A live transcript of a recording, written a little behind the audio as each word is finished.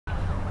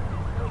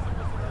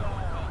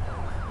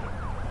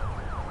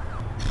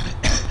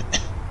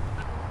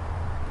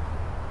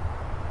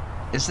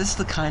Is this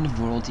the kind of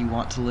world you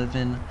want to live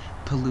in?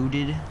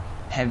 Polluted,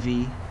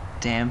 heavy,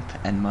 damp,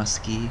 and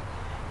musky,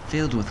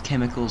 filled with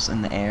chemicals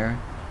in the air,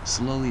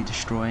 slowly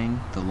destroying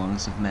the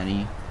lungs of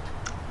many?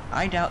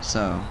 I doubt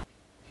so.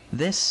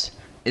 This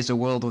is a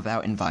world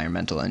without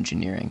environmental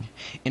engineering.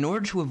 In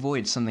order to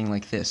avoid something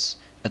like this,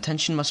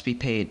 attention must be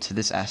paid to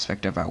this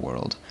aspect of our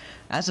world.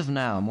 As of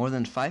now, more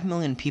than 5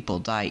 million people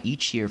die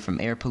each year from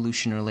air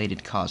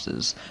pollution-related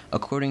causes,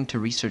 according to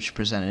research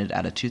presented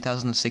at a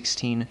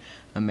 2016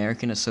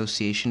 American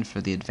Association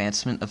for the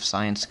Advancement of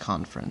Science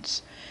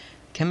conference.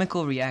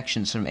 Chemical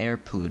reactions from air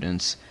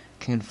pollutants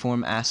can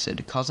form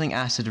acid, causing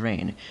acid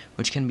rain,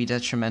 which can be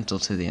detrimental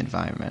to the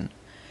environment.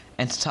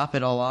 And to top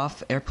it all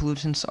off, air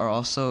pollutants are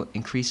also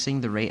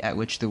increasing the rate at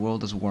which the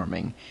world is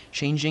warming,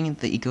 changing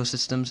the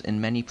ecosystems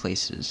in many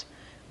places,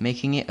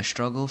 making it a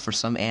struggle for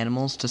some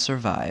animals to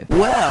survive.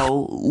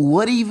 Well,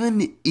 what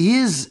even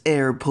is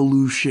air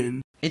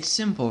pollution? It's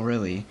simple,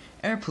 really.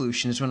 Air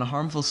pollution is when a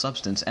harmful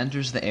substance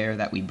enters the air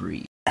that we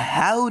breathe.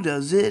 How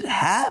does it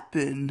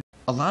happen?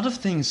 A lot of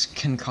things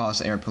can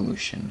cause air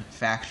pollution.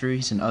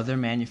 Factories and other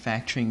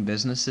manufacturing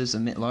businesses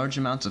emit large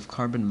amounts of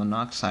carbon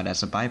monoxide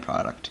as a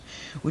byproduct,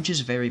 which is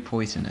very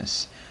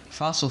poisonous.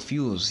 Fossil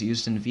fuels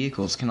used in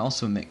vehicles can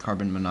also emit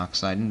carbon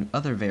monoxide and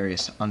other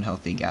various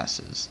unhealthy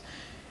gases.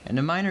 And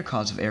a minor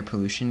cause of air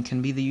pollution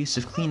can be the use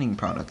of cleaning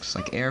products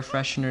like air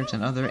fresheners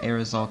and other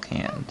aerosol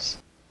cans.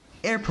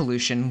 Air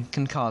pollution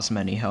can cause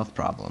many health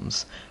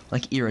problems,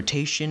 like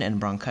irritation and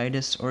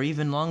bronchitis, or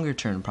even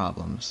longer-term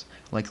problems,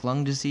 like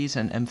lung disease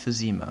and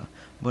emphysema,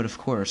 but of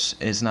course,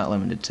 it is not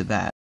limited to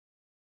that.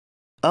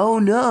 Oh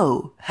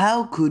no,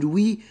 how could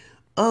we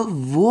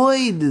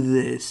avoid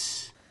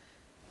this?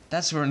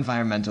 That's where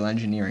environmental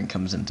engineering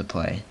comes into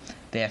play.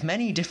 They have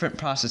many different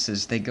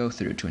processes they go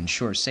through to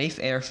ensure safe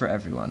air for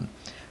everyone.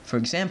 For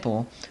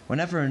example,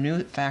 whenever a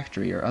new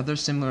factory or other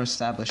similar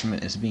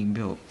establishment is being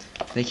built,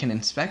 they can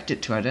inspect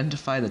it to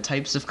identify the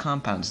types of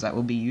compounds that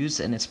will be used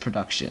in its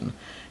production,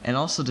 and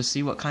also to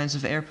see what kinds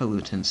of air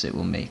pollutants it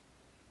will make.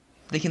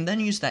 They can then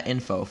use that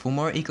info for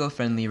more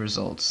eco-friendly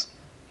results.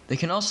 They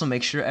can also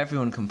make sure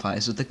everyone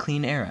complies with the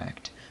Clean Air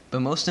Act.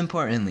 But most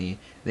importantly,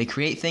 they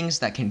create things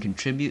that can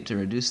contribute to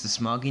reduce the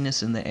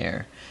smogginess in the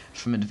air.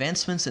 From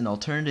advancements in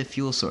alternative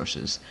fuel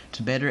sources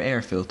to better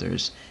air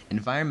filters,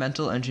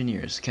 environmental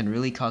engineers can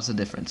really cause a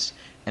difference,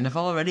 and have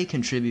already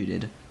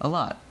contributed a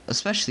lot,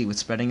 especially with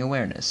spreading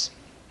awareness.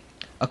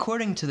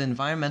 According to the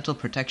Environmental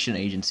Protection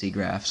Agency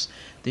graphs,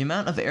 the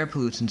amount of air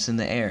pollutants in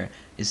the air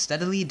is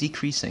steadily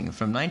decreasing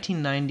from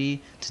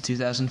 1990 to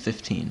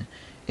 2015.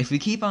 If we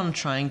keep on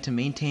trying to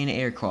maintain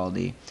air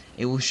quality,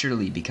 it will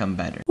surely become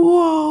better.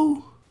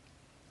 Whoa!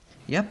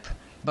 Yep,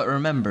 but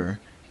remember,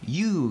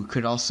 you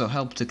could also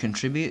help to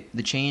contribute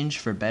the change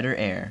for better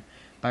air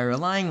by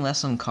relying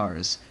less on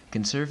cars,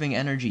 conserving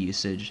energy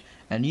usage,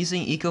 and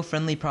using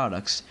eco-friendly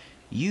products.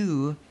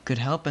 You could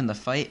help in the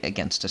fight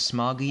against a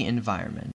smoggy environment.